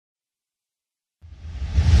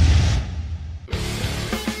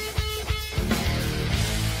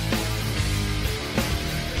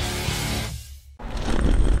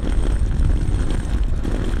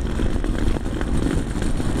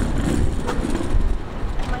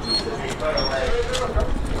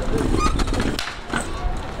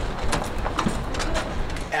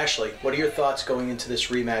Ashley, what are your thoughts going into this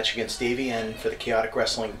rematch against Davienne for the Chaotic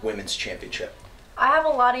Wrestling Women's Championship? I have a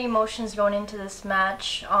lot of emotions going into this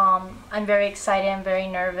match. I'm very excited, I'm very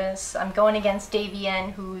nervous. I'm going against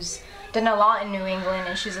Davienne, who's done a lot in New England,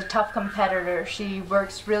 and she's a tough competitor. She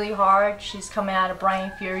works really hard. She's coming out of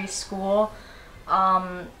Brian Fury's school.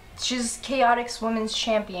 She's Chaotic's Women's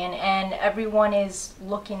Champion, and everyone is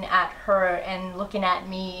looking at her and looking at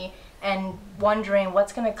me and wondering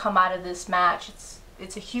what's going to come out of this match.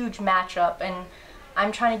 It's a huge matchup, and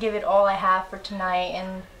I'm trying to give it all I have for tonight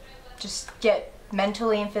and just get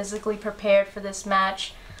mentally and physically prepared for this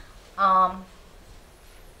match. I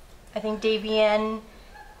think Davienne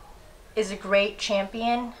is a great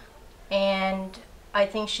champion, and I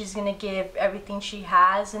think she's going to give everything she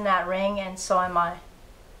has in that ring, and so am I.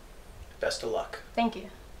 Best of luck. Thank you.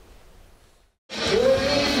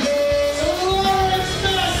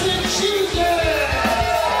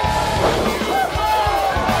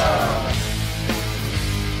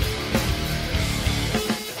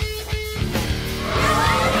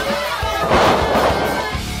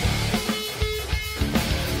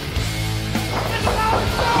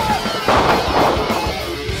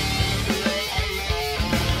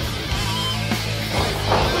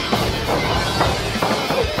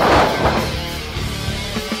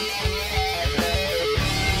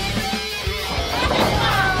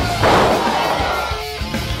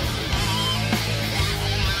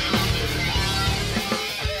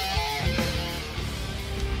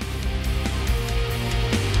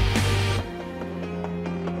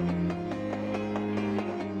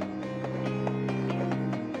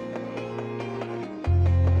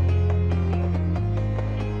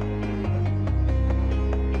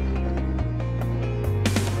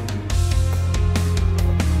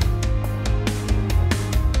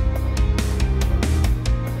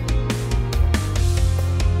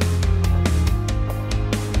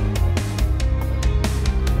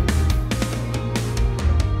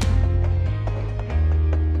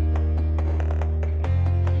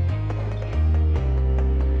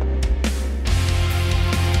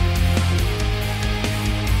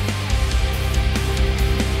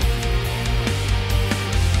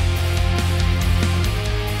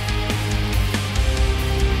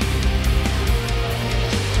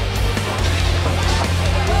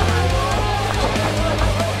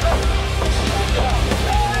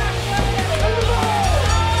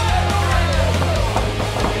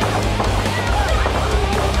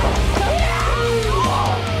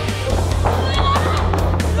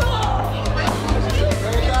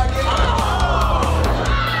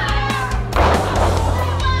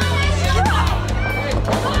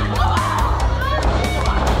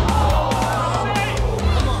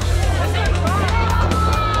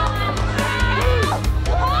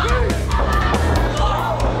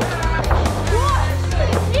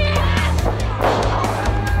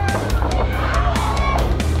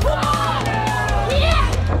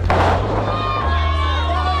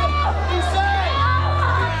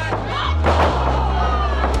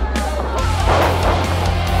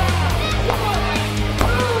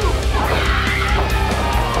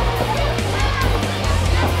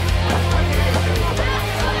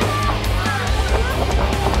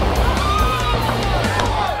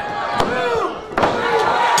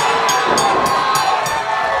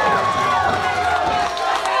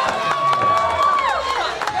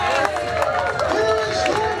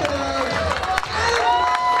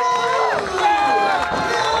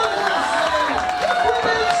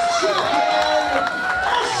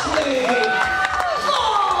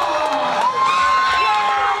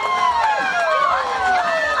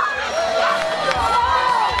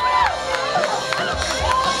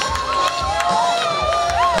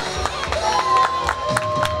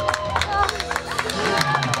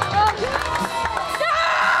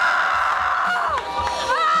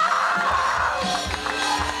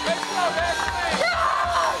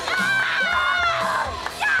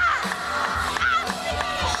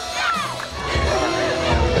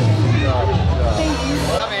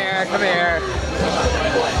 Come here.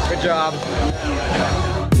 Good job.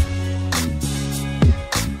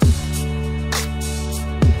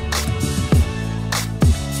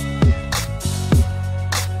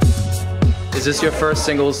 Is this your first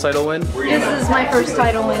singles title win? This is my first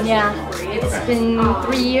title win, yeah. It's been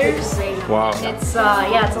 3 years. Wow. It's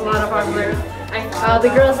yeah, it's a lot of hard work. The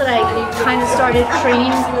girls that I kind of started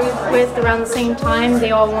training with around the same time,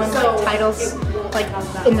 they all won like titles like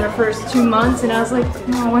in their first 2 months, and I was like,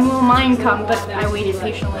 oh, when will mine come? But I waited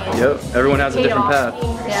patiently. Yep, everyone has a different path.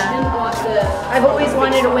 Yeah, I've always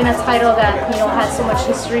wanted to win a title that, you know, has so much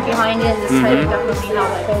history behind it, and this title definitely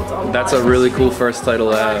holds a lot. That's a really cool first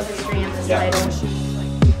title to have. History in this title.